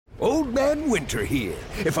Old Man Winter here.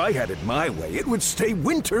 If I had it my way, it would stay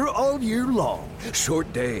winter all year long.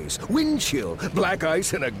 Short days, wind chill, black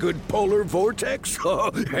ice, and a good polar vortex.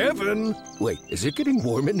 Oh, heaven! Wait, is it getting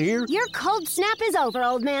warm in here? Your cold snap is over,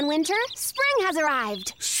 Old Man Winter. Spring has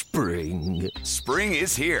arrived. Spring. Spring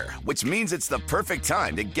is here, which means it's the perfect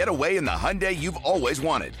time to get away in the Hyundai you've always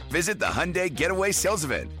wanted. Visit the Hyundai Getaway Sales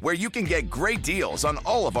Event, where you can get great deals on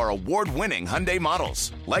all of our award-winning Hyundai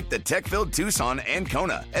models, like the tech-filled Tucson and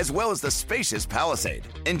Kona, as well as the spacious Palisade.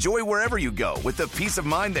 Enjoy wherever you go with the peace of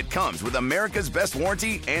mind that comes with America's best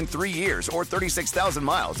warranty and 3 years or 36,000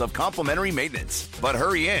 miles of complimentary maintenance. But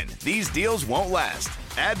hurry in, these deals won't last.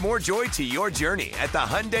 Add more joy to your journey at the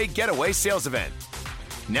Hyundai Getaway Sales Event.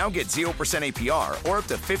 Now get 0% APR or up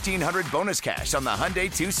to $1,500 bonus cash on the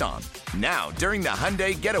Hyundai Tucson. Now, during the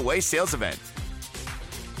Hyundai Getaway Sales Event.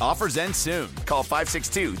 Offers end soon. Call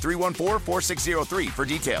 562-314-4603 for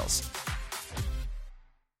details.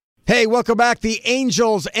 Hey, welcome back. The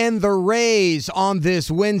Angels and the Rays on this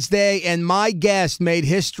Wednesday. And my guest made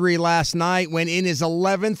history last night when in his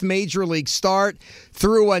 11th Major League start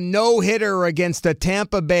threw a no-hitter against the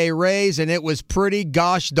Tampa Bay Rays, and it was pretty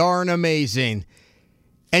gosh darn amazing.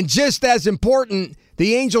 And just as important,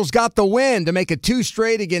 the Angels got the win to make it 2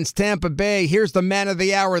 straight against Tampa Bay. Here's the man of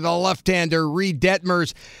the hour, the left-hander, Reid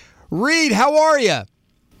Detmers. Reid, how are you?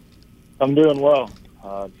 I'm doing well.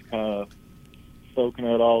 Just kind of soaking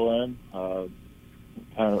it all in.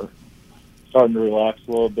 Kind of starting to relax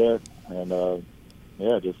a little bit. And,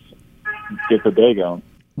 just get the day going.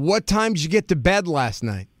 What time did you get to bed last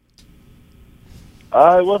night?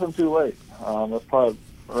 It wasn't too late. It was probably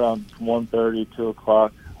around 1:30, 2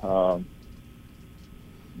 o'clock.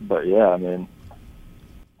 But yeah, I mean,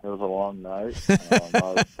 it was a long night.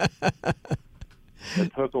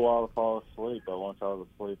 It took a while to fall asleep, but once I was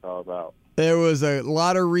asleep, I was out. There was a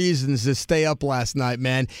lot of reasons to stay up last night,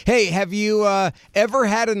 man. Hey, have you ever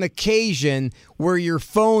had an occasion where your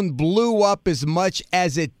phone blew up as much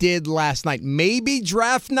as it did last night? Maybe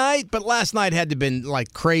draft night, but last night had to have been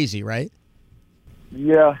like crazy, right?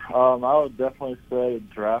 Yeah, I would definitely say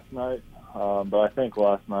draft night. But I think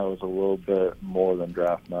last night was a little bit more than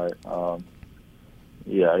draft night.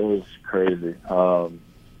 Yeah, it was crazy.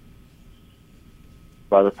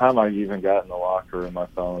 By the time I even got in the locker room, my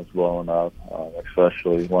phone was blowing up,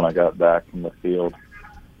 especially when I got back from the field.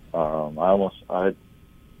 I almost had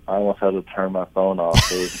to turn my phone off.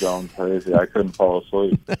 It was going crazy. I couldn't fall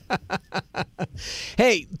asleep.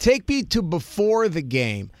 Hey, take me to before the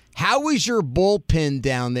game. How was your bullpen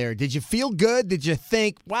down there? Did you feel good? Did you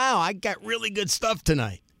think, wow, I got really good stuff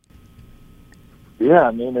tonight? Yeah,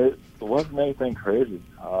 I mean, it wasn't anything crazy.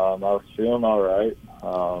 I was feeling all right.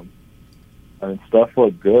 I mean, stuff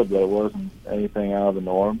looked good, but it wasn't anything out of the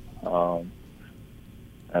norm.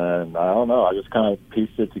 And I don't know. I just kind of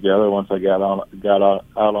pieced it together once I got out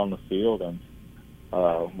on the field, and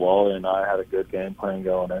Wally and I had a good game plan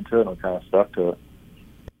going into it, and we kind of stuck to it.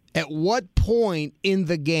 At what point in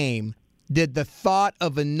the game did the thought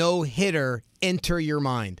of a no-hitter enter your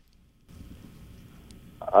mind?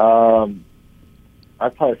 I'd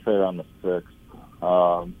probably say around the 6th.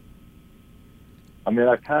 I mean,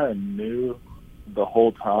 I kind of knew the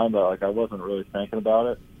whole time, but like I wasn't really thinking about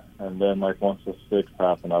it. And then like once the 6th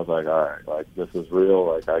happened, I was like, all right, like this is real.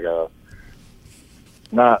 Like I gotta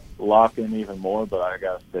not lock in even more, but I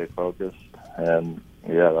gotta stay focused. And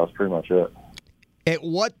yeah, that was pretty much it. At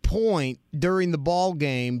what point during the ball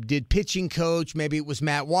game did pitching coach, maybe it was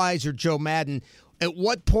Matt Wise or Joe Madden, at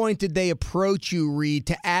what point did they approach you, Reid,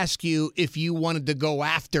 to ask you if you wanted to go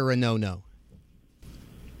after a no-no?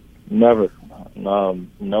 Never. No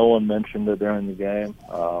one mentioned it during the game.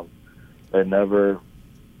 They've never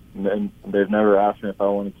asked me if I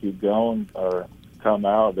want to keep going or come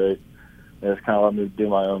out. They just kind of let me do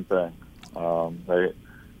my own thing.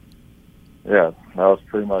 Yeah, that was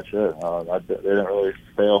pretty much it. They didn't really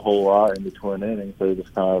say a whole lot in between innings. They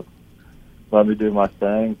just kind of let me do my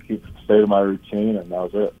thing, stay to my routine, and that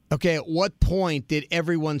was it. Okay, at what point did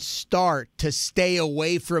everyone start to stay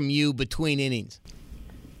away from you between innings?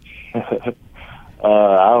 I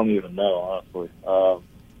don't even know, honestly.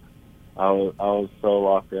 I was so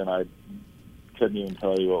locked in, I couldn't even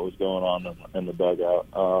tell you what was going on in the dugout.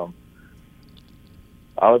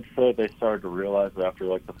 I would say they started to realize it after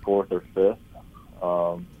like the 4th or 5th.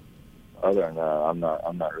 Other than that, I'm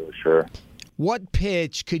not really sure. What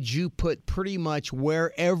pitch could you put pretty much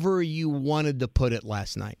wherever you wanted to put it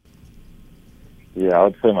last night? Yeah, I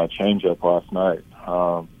would say my changeup last night.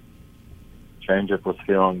 Changeup was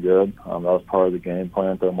feeling good. That was part of the game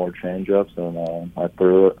plan, throw more changeups, and I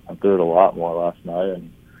threw it a lot more last night,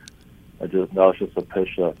 and that was just a pitch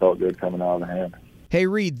that felt good coming out of the hand. Hey,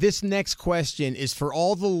 Reid, this next question is for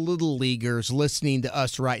all the little leaguers listening to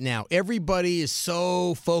us right now. Everybody is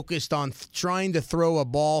so focused on trying to throw a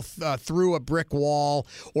ball through a brick wall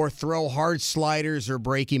or throw hard sliders or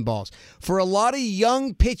breaking balls. For a lot of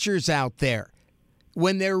young pitchers out there,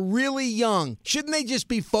 when they're really young, shouldn't they just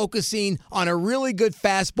be focusing on a really good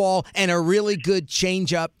fastball and a really good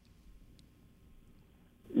changeup?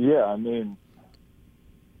 Yeah, I mean,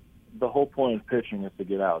 the whole point of pitching is to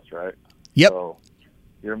get outs, right? Yep. So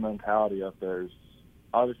your mentality up there is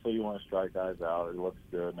obviously you want to strike guys out. It looks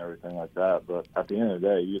good and everything like that. But at the end of the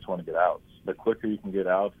day, you just want to get outs. The quicker you can get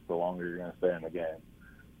outs, the longer you're going to stay in the game.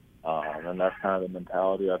 And that's kind of the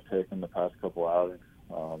mentality I've taken the past couple outings.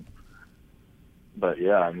 But,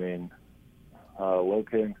 yeah, I mean,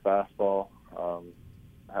 locating fastball,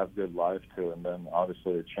 have good life to it, and then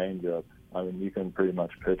obviously a changeup. I mean, you can pretty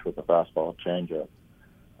much pitch with a fastball changeup.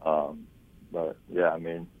 But, yeah, I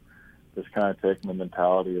mean, just kind of taking the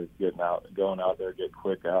mentality of going out there, get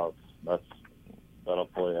quick outs. That'll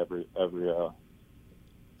play every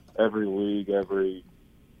league, every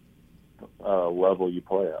level you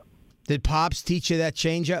play at. Did Pops teach you that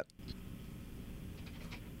changeup?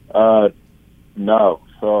 No.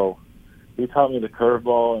 So he taught me the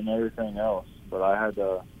curveball and everything else, but I had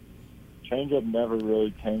to changeup never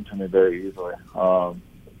really came to me very easily.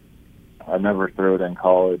 I never threw it in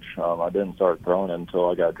college. I didn't start throwing it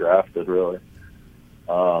until I got drafted, really.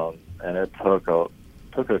 And it took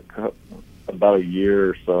about a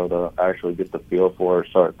year or so to actually get the feel for it,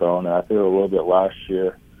 start throwing it. I threw it a little bit last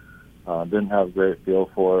year. Didn't have a great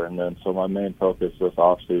feel for it, and then so my main focus this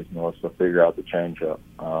offseason was to figure out the changeup.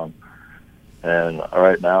 And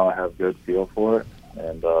right now I have good feel for it,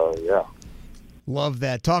 and yeah. Love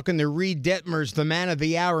that. Talking to Reid Detmers, the man of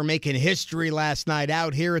the hour, making history last night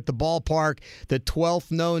out here at the ballpark, the 12th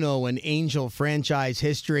no-no in Angel franchise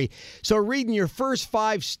history. So, Reid, in your first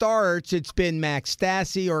 5 starts, it's been Max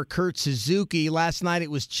Stassi or Kurt Suzuki. Last night it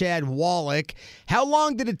was Chad Wallach. How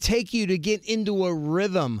long did it take you to get into a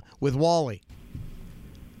rhythm with Wally?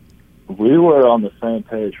 We were on the same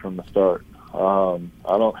page from the start. I don't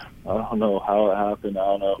know how it happened. I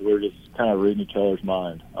don't know. We were just kind of reading each other's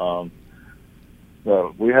mind.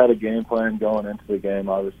 So we had a game plan going into the game,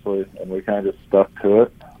 obviously, and we kind of just stuck to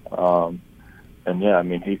it. And, yeah, I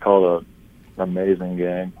mean, he called an amazing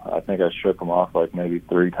game. I think I shook him off like maybe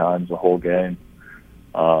 3 times the whole game.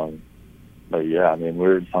 But, yeah, I mean, we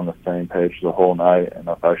were just on the same page the whole night. And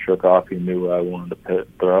if I shook off, he knew what I wanted to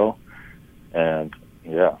throw. And,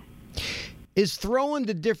 yeah. Is throwing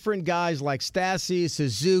to different guys like Stassi,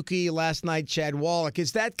 Suzuki, last night Chad Wallach,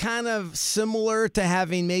 is that kind of similar to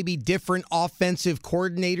having maybe different offensive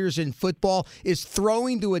coordinators in football? Is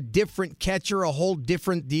throwing to a different catcher a whole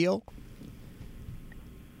different deal?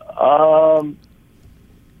 I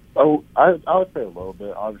would say a little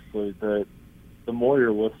bit. Obviously, the more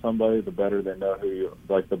you're with somebody, the better they know who you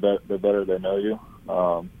like. The better they know you,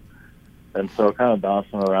 and so kind of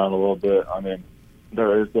bouncing around a little bit. I mean,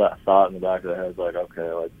 there is that thought in the back of their head, like,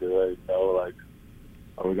 okay, like, do they know, like,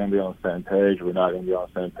 are we going to be on the same page? Are we not going to be on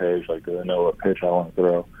the same page? Like, do they know what pitch I want to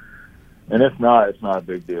throw? And if not, it's not a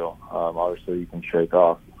big deal. Obviously, you can shake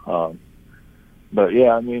off. But,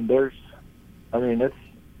 yeah, I mean, it's, I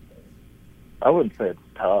wouldn't say it's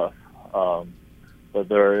tough, but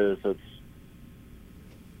there is,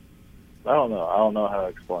 I don't know how to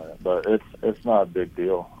explain it, but it's not a big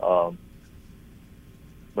deal.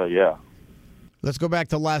 But, yeah. Let's go back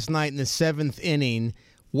to last night in the 7th inning.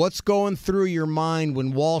 What's going through your mind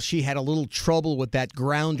when Walshy had a little trouble with that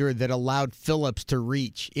grounder that allowed Phillips to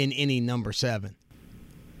reach in inning number 7?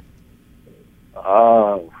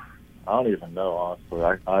 I don't even know, honestly.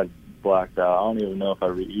 I blacked out. I don't even know if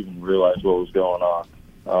I even realized what was going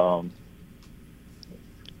on.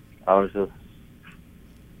 I was just,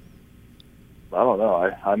 I don't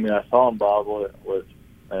know. I mean, I saw him bobble it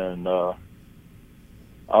and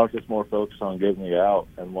I was just more focused on getting me out.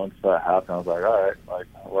 And once that happened, I was like, all right, like,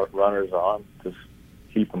 runner's on, just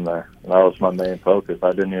keep him there. And that was my main focus.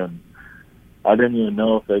 I didn't even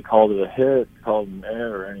know if they called it a hit, called it an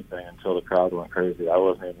error or anything until the crowd went crazy. I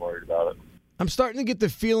wasn't even worried about it. I'm starting to get the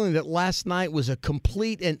feeling that last night was a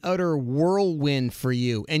complete and utter whirlwind for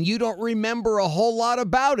you, and you don't remember a whole lot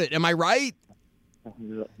about it. Am I right?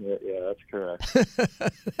 Yeah, that's correct.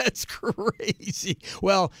 That's crazy.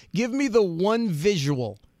 Well, give me the one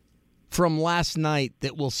visual from last night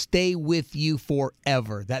that will stay with you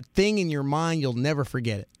forever. That thing in your mind, you'll never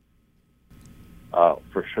forget it.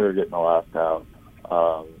 For sure, getting the last out.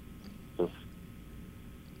 Just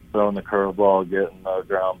throwing the curveball, getting the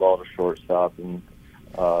ground ball to shortstop, and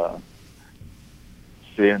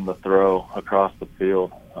seeing the throw across the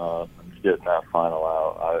field. just getting that final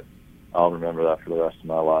out, I'll remember that for the rest of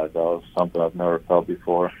my life. That was something I've never felt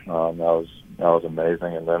before. That was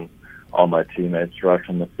amazing. And then all my teammates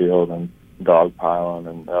rushing the field and dogpiling,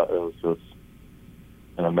 and it was just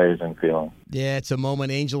an amazing feeling. Yeah, it's a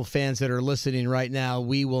moment, Angel fans that are listening right now,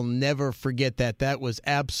 we will never forget that. That was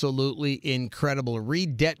absolutely incredible.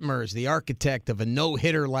 Reid Detmers, the architect of a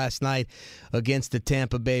no-hitter last night against the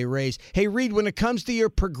Tampa Bay Rays. Hey, Reid, when it comes to your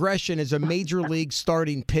progression as a major league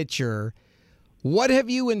starting pitcher, what have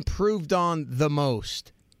you improved on the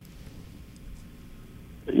most?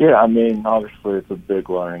 Yeah, I mean, obviously it's a big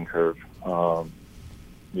learning curve.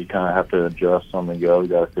 You kind of have to adjust on the go. You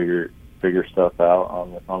got to figure stuff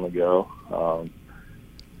out on the go.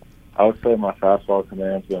 I would say my fastball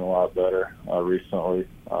command's been a lot better recently,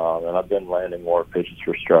 and I've been landing more pitches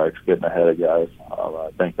for strikes, getting ahead of guys.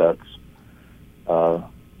 I think that's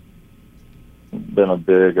been a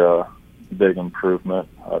big improvement,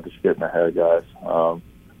 just getting ahead of guys.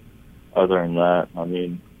 Other than that, I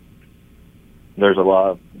mean, there's a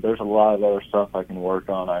lot of other stuff I can work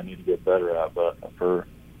on. I need to get better at, but for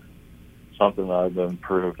something that I've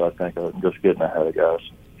improved, I think I'm just getting ahead of guys.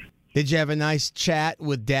 Did you have a nice chat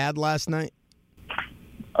with Dad last night?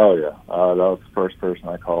 Oh, yeah. That was the first person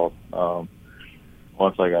I called.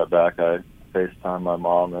 Once I got back, I FaceTimed my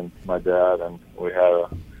mom and my dad, and we had a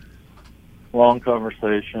long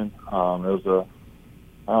conversation. It was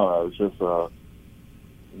just a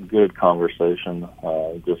good conversation,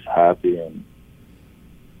 just happy and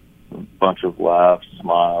a bunch of laughs,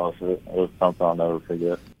 smiles. It was something I'll never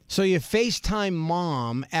forget. So you FaceTime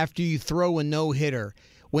Mom after you throw a no-hitter.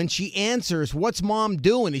 When she answers, what's Mom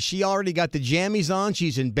doing? Is she already got the jammies on?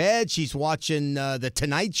 She's in bed? She's watching The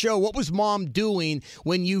Tonight Show? What was Mom doing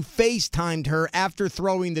when you FaceTimed her after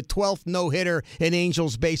throwing the 12th no-hitter in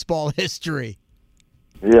Angels baseball history?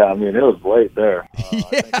 Yeah, I mean, it was late there. Yeah.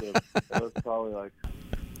 I think it was probably like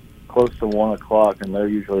close to 1 o'clock, and they're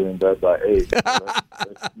usually in bed by 8. So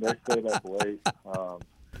they stayed up late.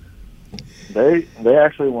 They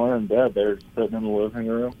actually weren't in bed. They were sitting in the living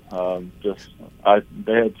room.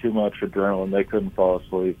 They had too much adrenaline. They couldn't fall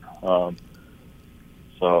asleep. So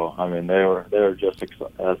I mean, they were just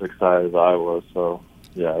as excited as I was. So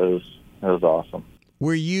yeah, it was awesome.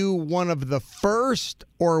 Were you one of the first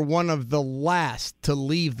or one of the last to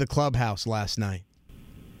leave the clubhouse last night?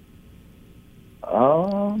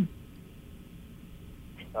 I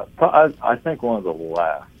think one of the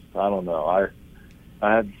last. I don't know.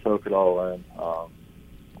 I had to soak it all in.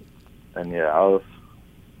 And yeah, I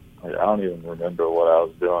don't even remember what I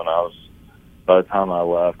was doing. By the time I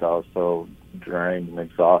left, I was so drained and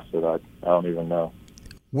exhausted, I don't even know.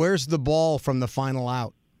 Where's the ball from the final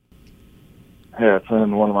out? Yeah, it's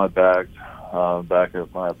in one of my bags, back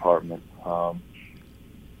at my apartment. Yeah,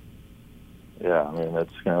 I mean,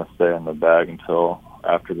 it's going to stay in the bag until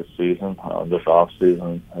after the season, this off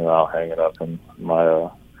season, and I'll hang it up in my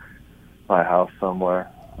house somewhere.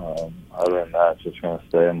 Other than that, it's just going to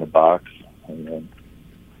stay in the box. And then,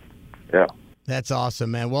 yeah. That's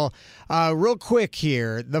awesome, man. Well, real quick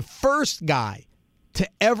here, the first guy to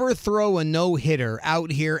ever throw a no-hitter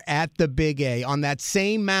out here at the Big A on that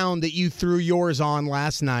same mound that you threw yours on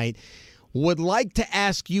last night would like to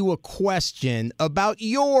ask you a question about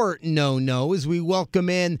your no-no as we welcome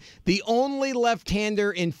in the only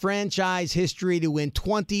left-hander in franchise history to win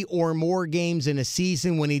 20 or more games in a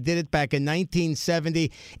season when he did it back in 1970.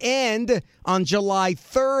 And on July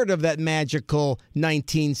 3rd of that magical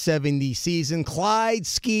 1970 season, Clyde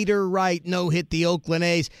Skeeter Wright no-hit the Oakland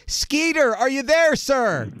A's. Skeeter, are you there,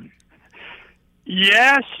 sir?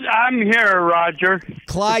 Yes, I'm here, Roger.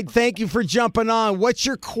 Clyde, thank you for jumping on. What's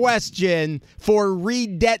your question for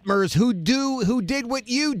Reid Detmers, who did what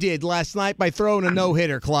you did last night by throwing a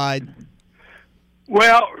no-hitter, Clyde?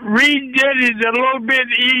 Well, Reid did it a little bit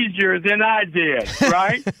easier than I did,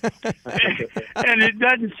 right? And it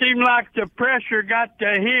doesn't seem like the pressure got to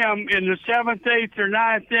him in the 7th, 8th, or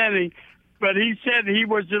 9th inning, but he said he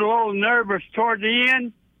was a little nervous toward the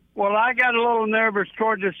end. Well, I got a little nervous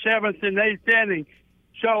toward the 7th and 8th inning.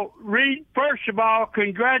 So, Reid, first of all,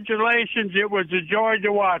 congratulations. It was a joy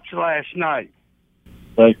to watch last night.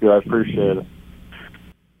 Thank you. I appreciate it.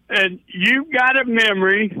 And you've got a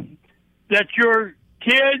memory that your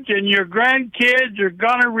kids and your grandkids are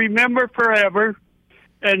going to remember forever.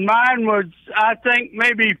 And mine was, I think,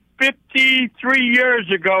 maybe 53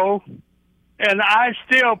 years ago. And I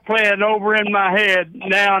still play it over in my head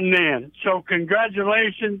now and then. So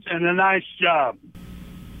congratulations and a nice job.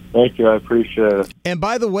 Thank you. I appreciate it. And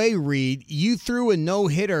by the way, Reid, you threw a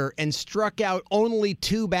no-hitter and struck out only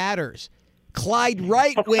 2 batters. Clyde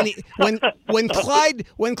Wright when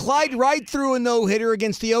Clyde Wright threw a no-hitter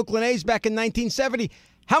against the Oakland A's back in 1970.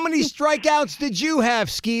 How many strikeouts did you have,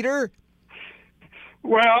 Skeeter?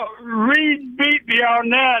 Well, Reid beat me on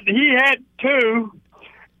that. He had 2.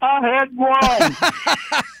 I had 1.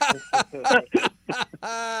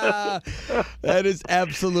 That is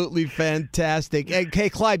absolutely fantastic. Okay,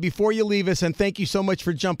 Clyde, before you leave us, and thank you so much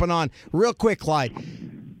for jumping on, real quick, Clyde,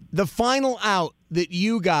 the final out that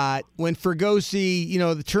you got when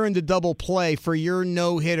Fregosi, turned to double play for your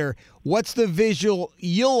no-hitter, what's the visual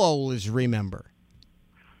you'll always remember?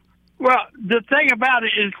 Well, the thing about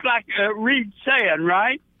it is like Reid saying,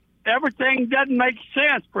 right? Everything doesn't make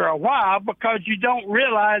sense for a while because you don't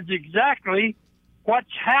realize exactly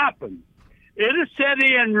what's happened. It'll set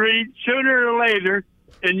in, Reid, sooner or later,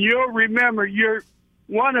 and you'll remember you're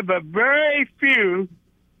one of a very few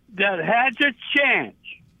that has a chance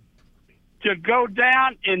to go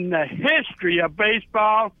down in the history of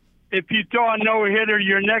baseball if you throw a no-hitter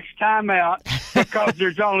your next time out, because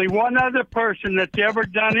there's only one other person that's ever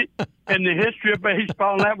done it in the history of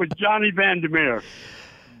baseball, and that was Johnny Vandermeer.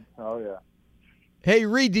 Oh, yeah. Hey,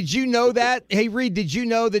 Reid, did you know that? Hey, Reid, did you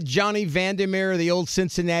know that Johnny Vandermeer, the old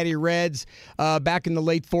Cincinnati Reds, back in the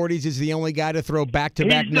late 40s, is the only guy to throw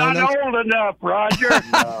back-to-back no-nos? He's not old enough, Roger.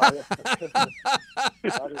 I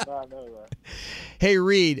did not know that. Hey,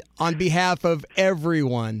 Reid, on behalf of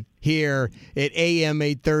everyone here at AM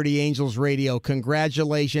 830 Angels Radio,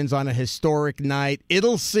 congratulations on a historic night.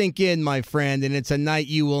 It'll sink in, my friend, and it's a night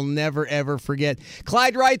you will never, ever forget.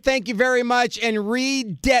 Clyde Wright, thank you very much. And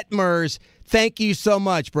Reid Detmers, thank you so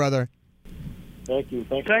much, brother. Thank you.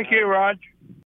 Thank you, Rod.